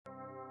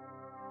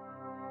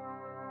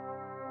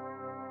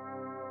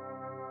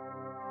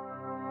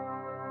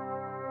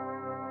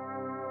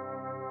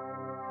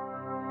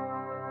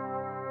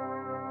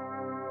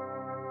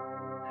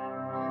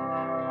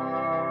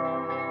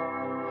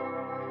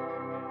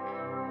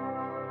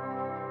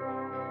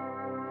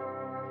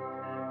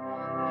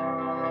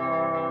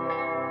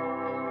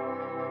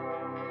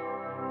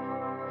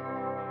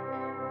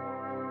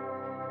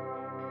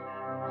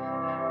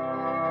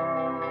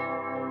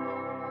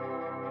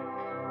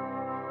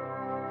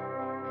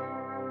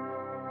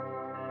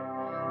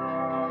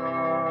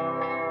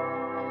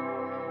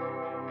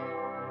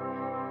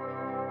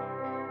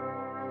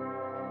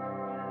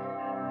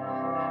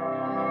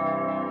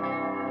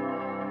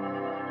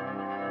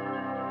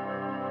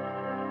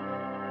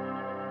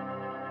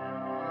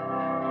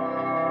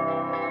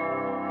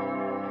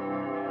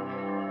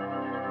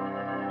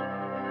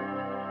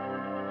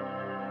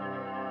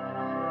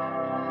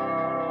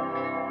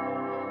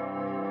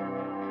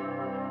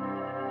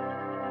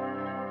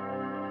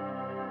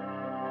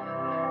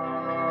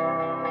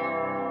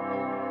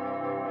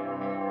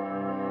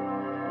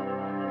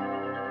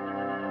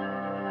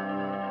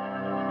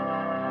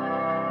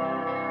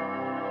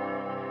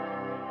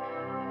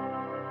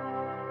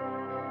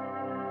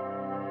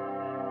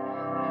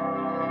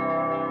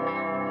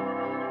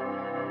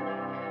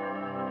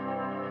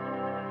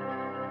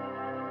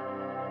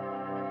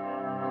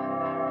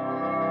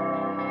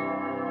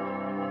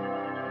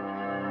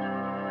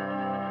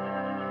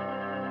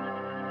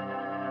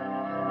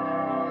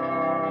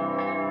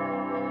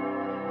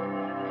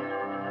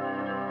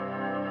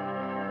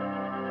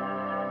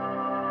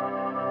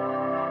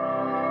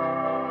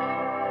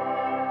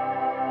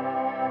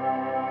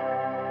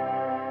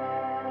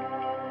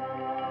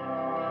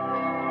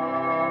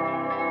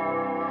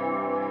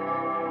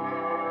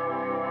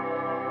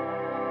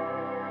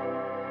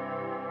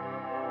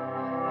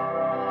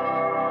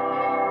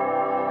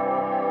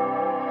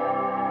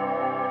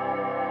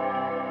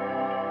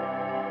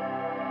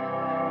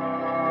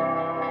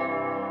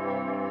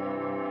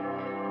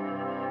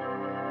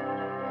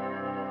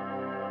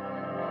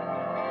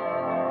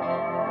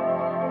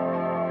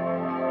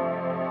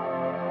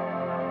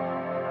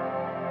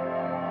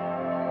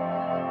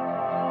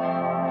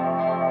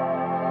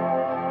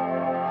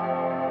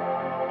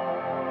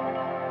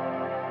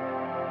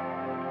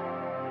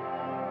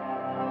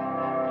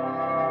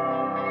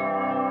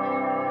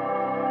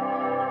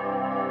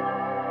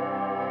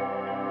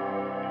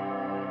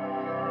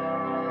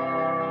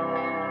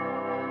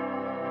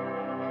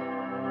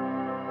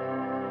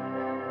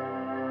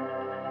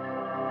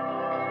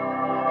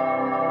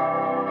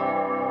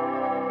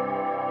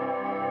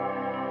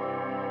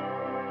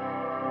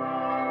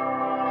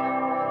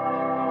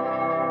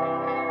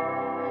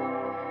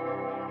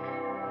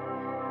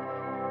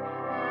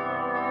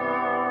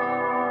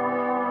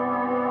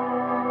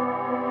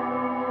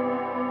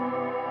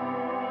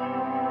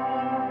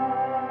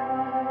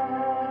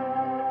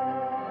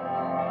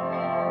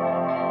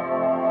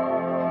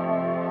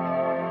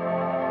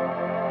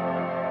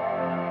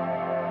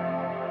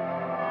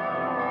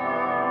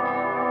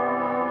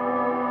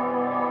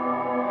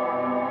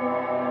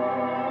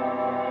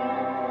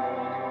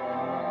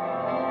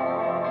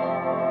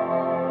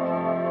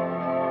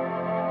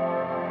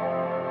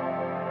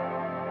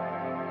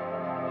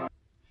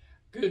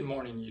Good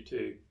morning,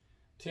 YouTube.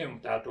 Tim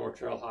with Outdoor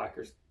Trail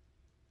Hikers.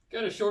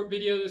 Got a short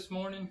video this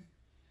morning.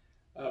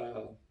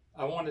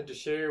 I wanted to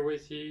share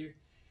with you.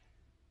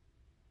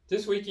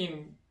 This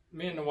weekend,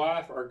 me and the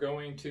wife are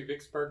going to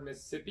Vicksburg,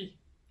 Mississippi,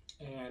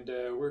 and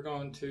we're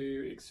going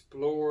to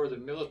explore the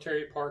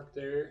military park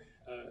there.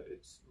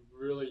 It's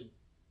really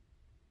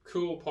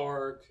cool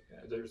park.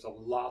 There's a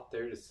lot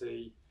there to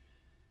see.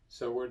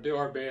 So we'll do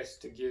our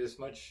best to get as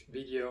much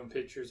video and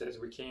pictures as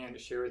we can to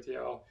share with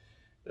y'all.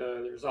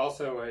 There's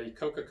also a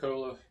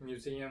Coca-Cola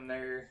museum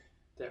there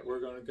that we're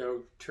going to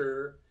go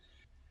tour.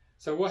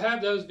 So we'll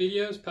have those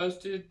videos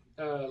posted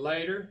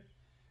later.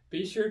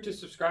 Be sure to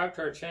subscribe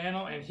to our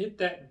channel and hit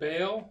that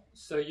bell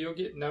so you'll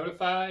get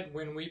notified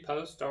when we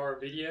post our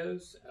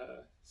videos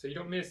so you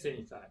don't miss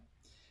anything.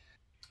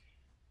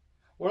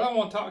 What I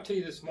want to talk to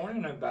you this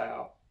morning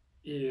about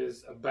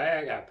is a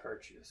bag I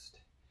purchased.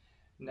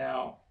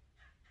 Now,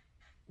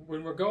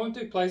 when we're going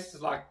through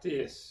places like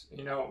this,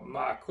 you know,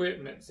 my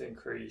equipment's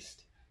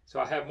increased, so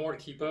I have more to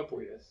keep up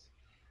with.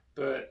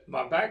 But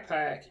my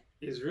backpack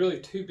is really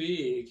too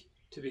big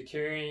to be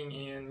carrying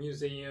in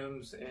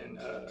museums and,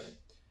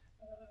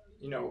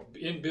 you know,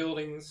 in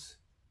buildings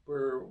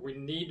where we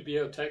need to be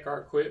able to take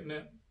our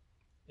equipment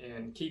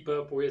and keep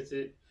up with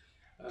it.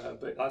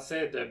 But like I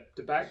said,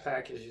 the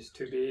backpack is just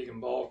too big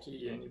and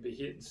bulky, and you'd be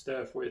hitting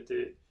stuff with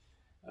it.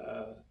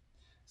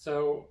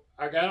 So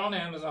I got on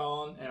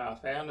Amazon and I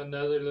found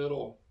another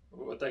little,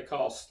 what they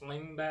call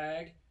sling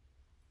bag.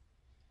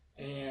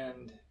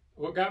 And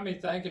what got me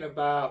thinking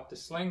about the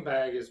sling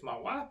bag is my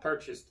wife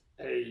purchased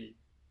a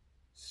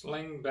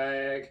sling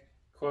bag,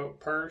 quote,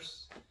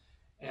 purse.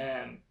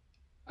 And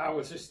I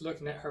was just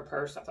looking at her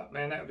purse. I thought,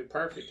 man, that would be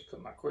perfect to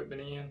put my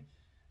equipment in.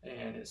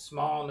 And it's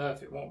small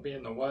enough, it won't be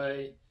in the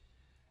way.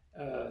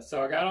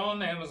 So I got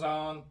on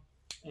Amazon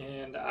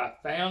and I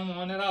found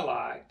one that I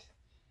liked.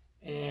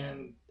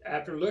 And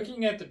after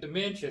looking at the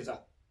dimensions,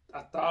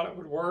 I thought it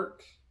would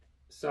work,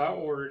 so I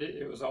ordered it.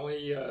 It was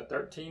only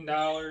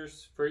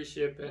 $13, free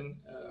shipping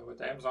with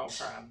Amazon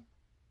Prime.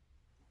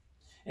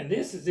 And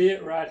this is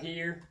it right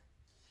here.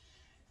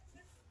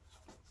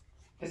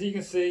 As you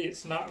can see,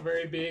 it's not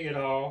very big at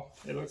all.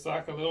 It looks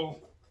like a little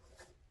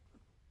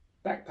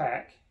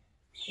backpack.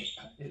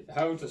 It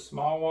holds a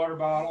small water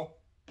bottle.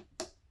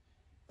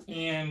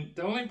 And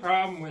the only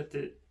problem with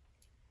it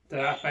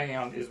that I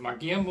found is my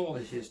gimbal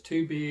is just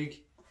too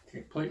big to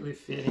completely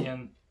fit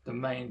in the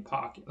main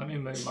pocket. Let me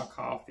move my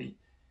coffee.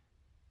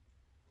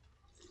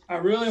 I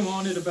really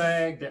wanted a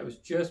bag that was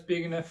just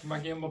big enough for my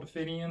gimbal to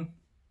fit in.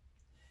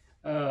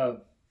 And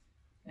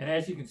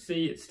as you can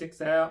see, it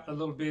sticks out a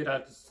little bit. I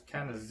just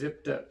kind of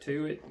zipped up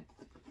to it.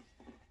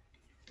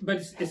 But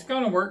it's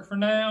going to work for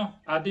now.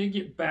 I did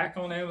get back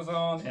on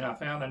Amazon and I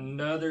found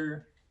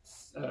another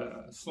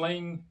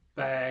sling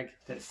bag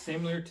that's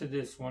similar to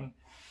this one,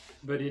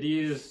 but it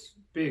is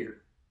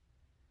bigger,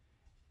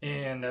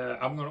 and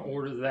I'm going to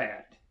order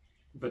that.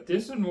 But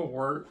this one will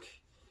work.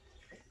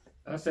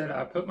 I said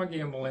I put my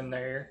gimbal in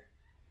there,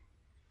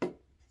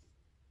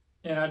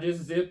 and I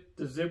just zip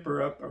the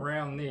zipper up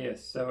around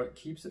this so it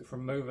keeps it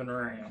from moving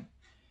around.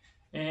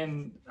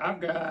 And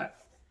I've got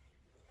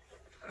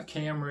a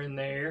camera in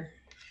there.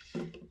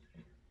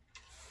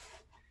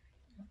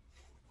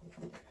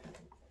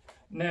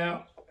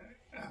 Now,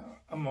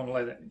 I'm going to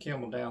lay that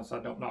gimbal down so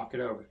I don't knock it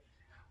over.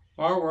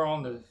 While we're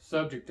on the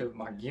subject of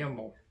my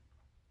gimbal,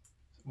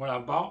 when I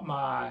bought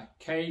my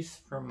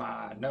case for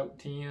my Note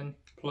 10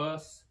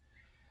 Plus,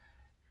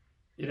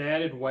 it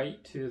added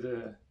weight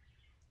to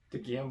the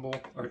gimbal,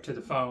 or to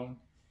the phone,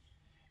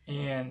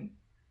 and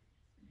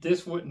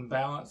this wouldn't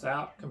balance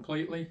out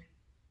completely.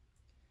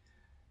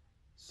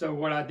 So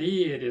what I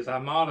did is I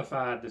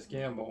modified this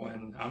gimbal,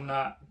 and I'm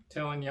not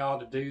telling y'all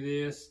to do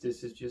this.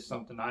 This is just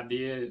something I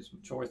did. It's a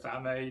choice I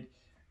made.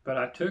 But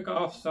I took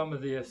off some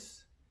of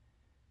this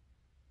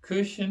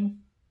cushion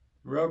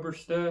rubber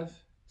stuff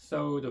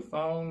so the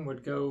phone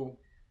would go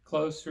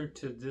closer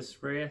to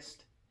this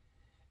rest,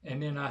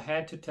 and then I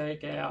had to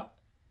take out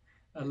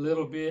a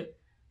little bit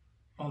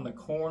on the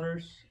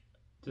corners,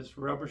 this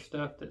rubber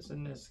stuff that's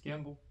in this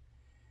gimbal,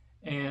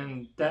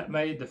 and that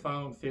made the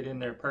phone fit in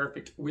there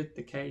perfect with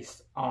the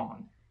case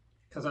on,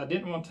 because I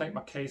didn't want to take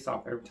my case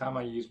off every time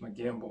I used my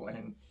gimbal,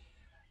 and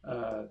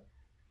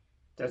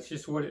that's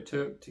just what it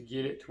took to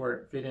get it to where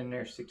it fit in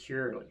there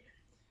securely.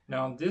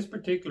 Now on this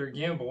particular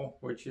gimbal,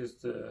 which is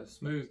the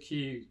Smooth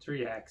Q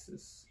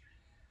 3-axis,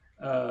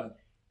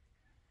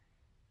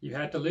 you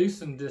have to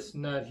loosen this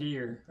nut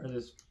here, or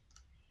this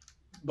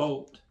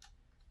bolt,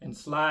 and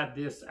slide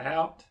this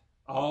out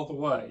all the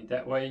way.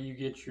 That way you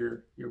get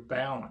your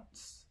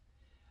balance.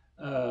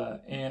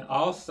 And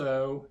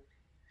also,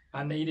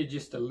 I needed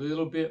just a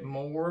little bit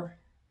more.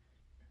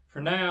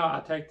 For now, I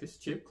take this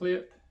chip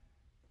clip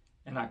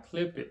and I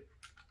clip it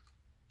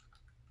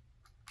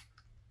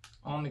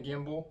on the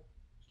gimbal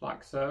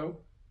like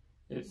so.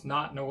 It's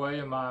not in the way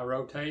of my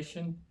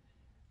rotation,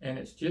 and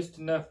it's just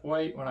enough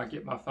weight when I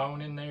get my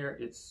phone in there,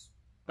 it's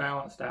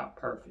balanced out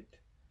perfect.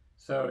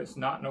 So it's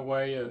not in the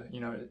way of,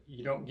 you know,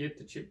 you don't get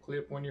the chip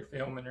clip when you're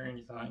filming or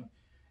anything.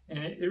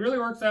 And it really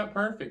works out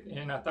perfect.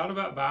 And I thought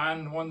about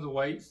buying one of the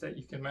weights that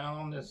you can mount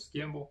on this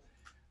gimbal,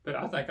 but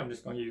I think I'm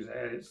just going to use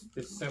that.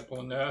 It's simple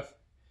enough.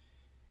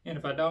 And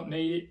if I don't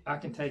need it, I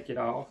can take it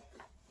off.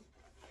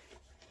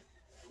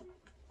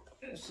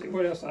 Let's see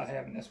what else I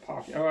have in this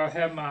pocket. Oh, I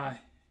have my,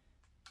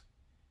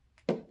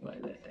 lay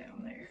that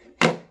down there.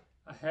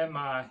 I have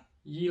my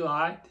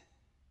Yeelight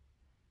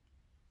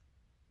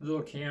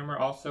little camera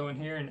also in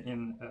here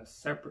in a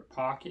separate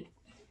pocket.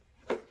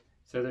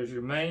 So there's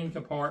your main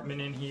compartment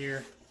in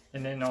here,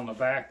 and then on the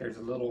back there's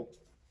a little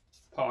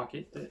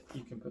pocket that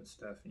you can put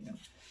stuff in.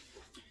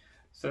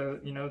 So,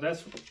 you know,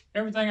 that's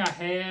everything I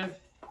have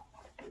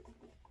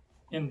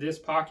in this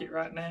pocket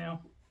right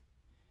now.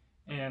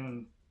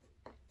 And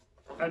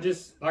I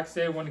just, like I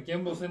said, when the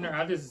gimbal's in there,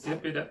 I just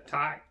zip it up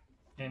tight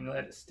and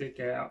let it stick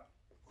out.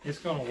 It's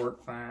gonna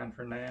work fine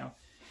for now.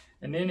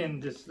 And then in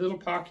this little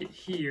pocket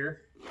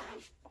here,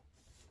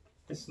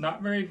 it's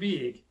not very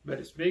big, but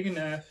it's big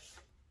enough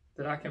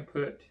that I can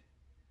put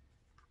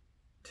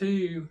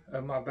 2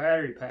 of my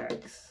battery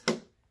packs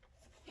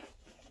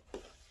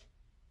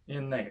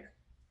in there.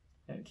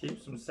 And it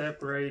keeps them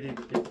separated,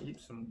 it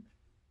keeps them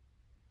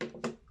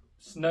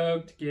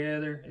snug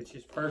together. It's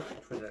just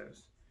perfect for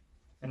those.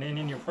 And then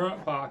in your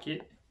front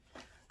pocket,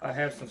 I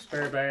have some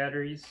spare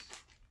batteries,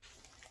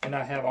 and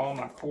I have all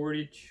my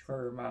cordage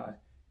for my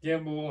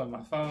gimbal and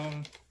my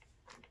phone.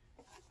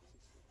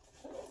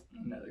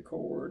 Another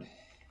cord.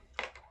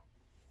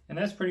 And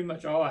that's pretty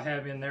much all I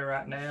have in there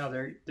right now.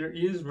 There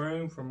is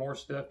room for more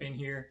stuff in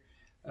here.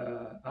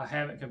 I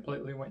haven't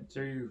completely went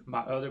through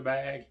my other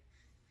bag,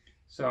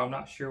 so I'm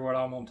not sure what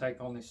I'm gonna take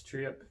on this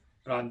trip.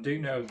 But I do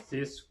know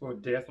this will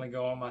definitely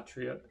go on my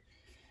trip.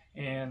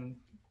 And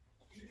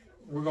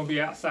we're gonna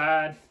be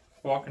outside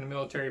walking the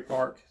military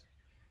park,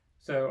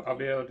 so I'll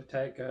be able to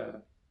take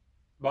a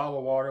bottle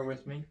of water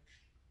with me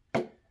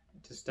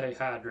to stay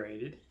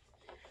hydrated.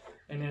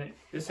 And then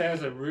this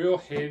has a real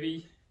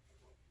heavy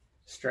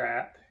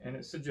strap, and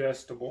it's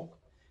adjustable,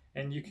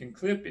 and you can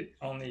clip it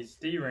on these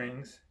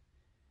D-rings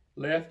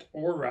left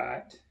or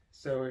right,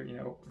 so, you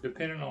know,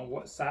 depending on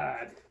what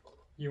side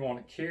you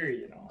want to carry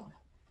it on.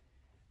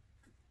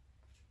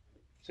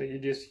 So you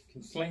just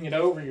can sling it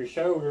over your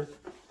shoulder,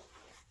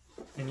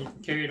 and you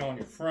can carry it on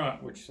your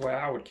front, which is the way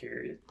I would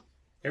carry it.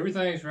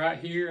 Everything's right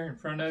here in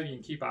front of you. You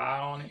can keep an eye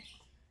on it.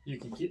 You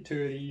can get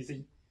to it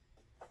easy.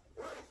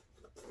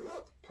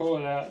 Pull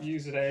it out,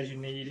 use it as you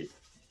need it.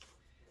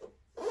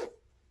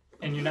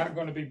 And you're not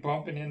going to be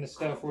bumping into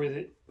stuff with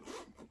it,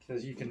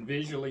 because you can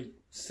visually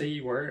see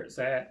where it's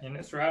at, and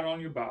it's right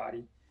on your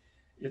body.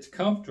 It's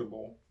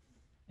comfortable,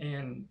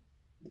 and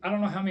I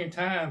don't know how many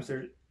times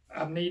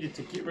I've needed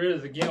to get rid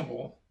of the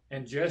gimbal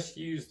and just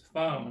use the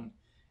phone,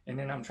 and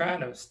then I'm trying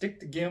to stick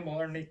the gimbal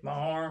underneath my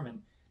arm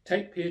and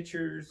take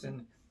pictures,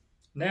 and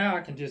now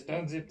I can just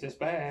unzip this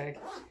bag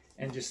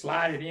and just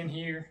slide it in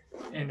here,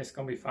 and it's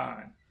going to be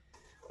fine.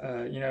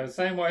 You know, the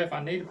same way if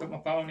I need to put my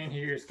phone in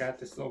here, it's got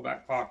this little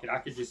back pocket. I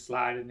could just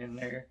slide it in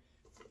there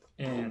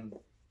and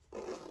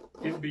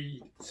it'd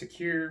be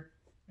secure.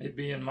 It'd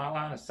be in my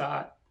line of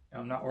sight.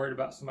 I'm not worried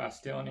about somebody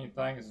stealing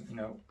anything. You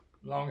know,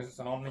 as long as it's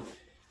on me,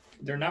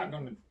 they're not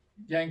going to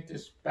yank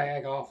this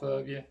bag off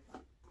of you.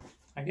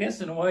 I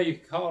guess in a way you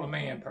could call it a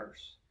man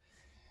purse.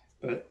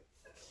 But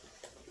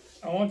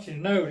I want you to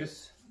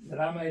notice that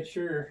I made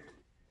sure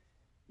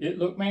it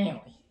looked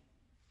manly.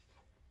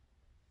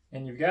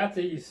 And you've got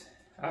these,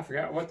 I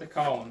forgot what they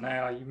call them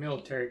now, you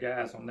military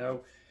guys will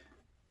know.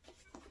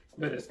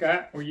 But it's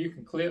got where you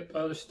can clip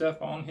other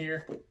stuff on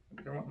here.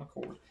 I don't want my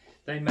cord.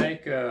 They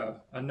make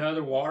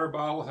another water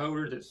bottle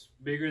holder that's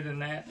bigger than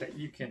that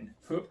you can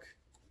hook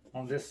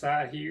on this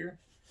side here.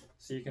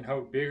 So you can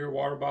hold bigger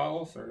water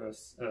bottles, or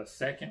a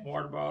second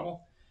water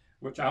bottle,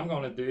 which I'm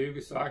going to do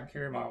so I can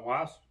carry my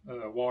wife's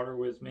water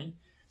with me.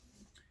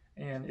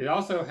 And it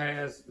also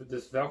has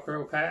this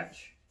Velcro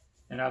patch,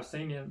 and I've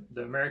seen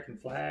the American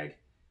flag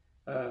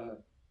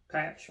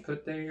patch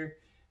put there,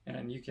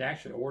 and you can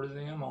actually order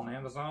them on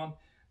Amazon.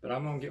 But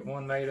I'm going to get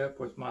one made up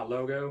with my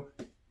logo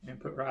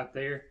and put right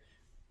there.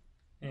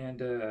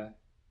 And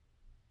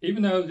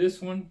even though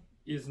this one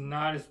is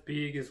not as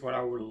big as what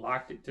I would have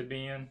liked it to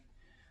be in,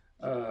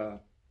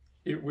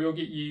 it will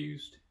get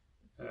used.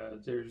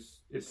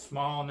 It's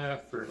small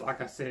enough for, like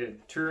I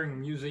said,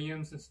 touring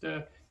museums and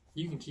stuff.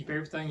 You can keep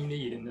everything you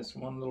need in this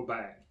one little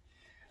bag.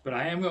 But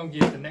I am going to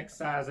get the next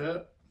size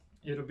up.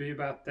 It'll be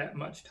about that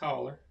much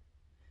taller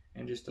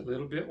and just a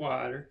little bit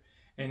wider.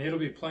 And it'll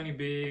be plenty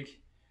big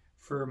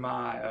for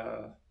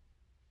my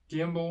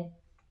gimbal.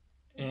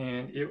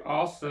 And it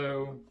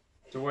also,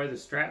 the way the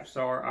straps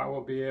are, I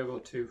will be able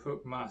to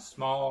hook my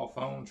small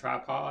phone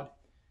tripod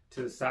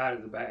to the side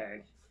of the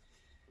bag.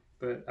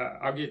 But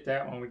I'll get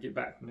that when we get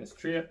back from this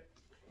trip.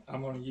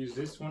 I'm going to use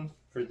this one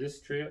for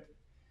this trip.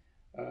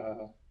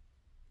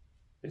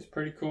 It's a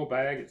pretty cool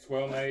bag. It's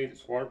well made.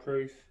 It's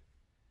waterproof.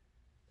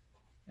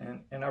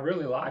 And I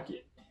really like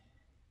it.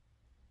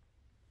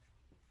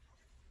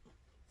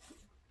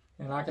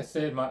 And like I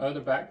said, my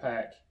other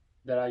backpack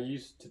that I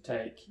used to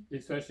take,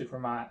 especially for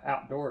my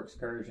outdoor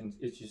excursions,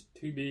 it's just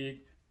too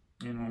big.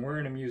 And when we're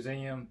in a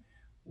museum,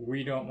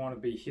 we don't want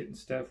to be hitting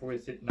stuff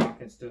with it,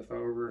 knocking stuff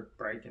over,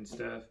 breaking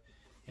stuff.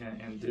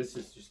 And this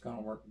is just going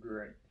to work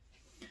great.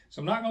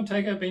 So I'm not going to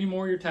take up any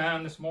more of your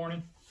time this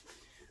morning.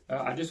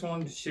 I just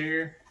wanted to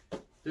share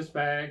this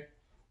bag.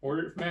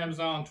 Ordered it from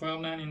Amazon,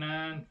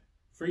 $12.99,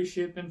 free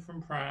shipping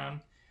from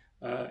Prime,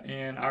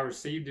 and I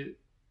received it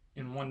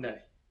in one day.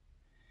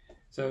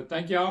 So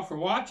thank you all for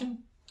watching.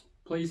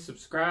 Please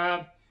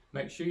subscribe.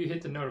 Make sure you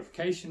hit the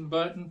notification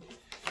button.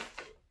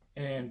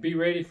 And be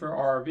ready for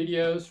our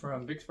videos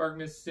from Vicksburg,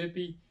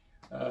 Mississippi.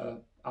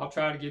 I'll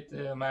try to get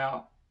them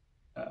out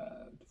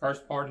the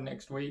first part of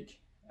next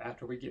week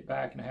after we get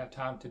back and I have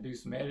time to do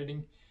some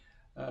editing.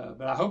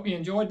 But I hope you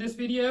enjoyed this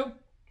video.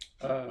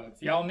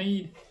 If y'all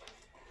need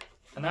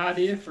an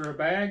idea for a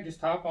bag,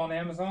 just hop on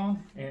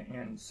Amazon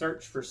and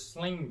search for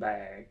Sling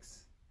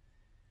bags.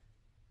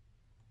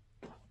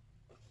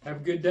 Have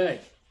a good day.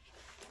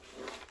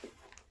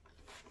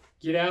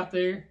 Get out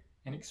there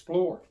and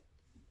explore.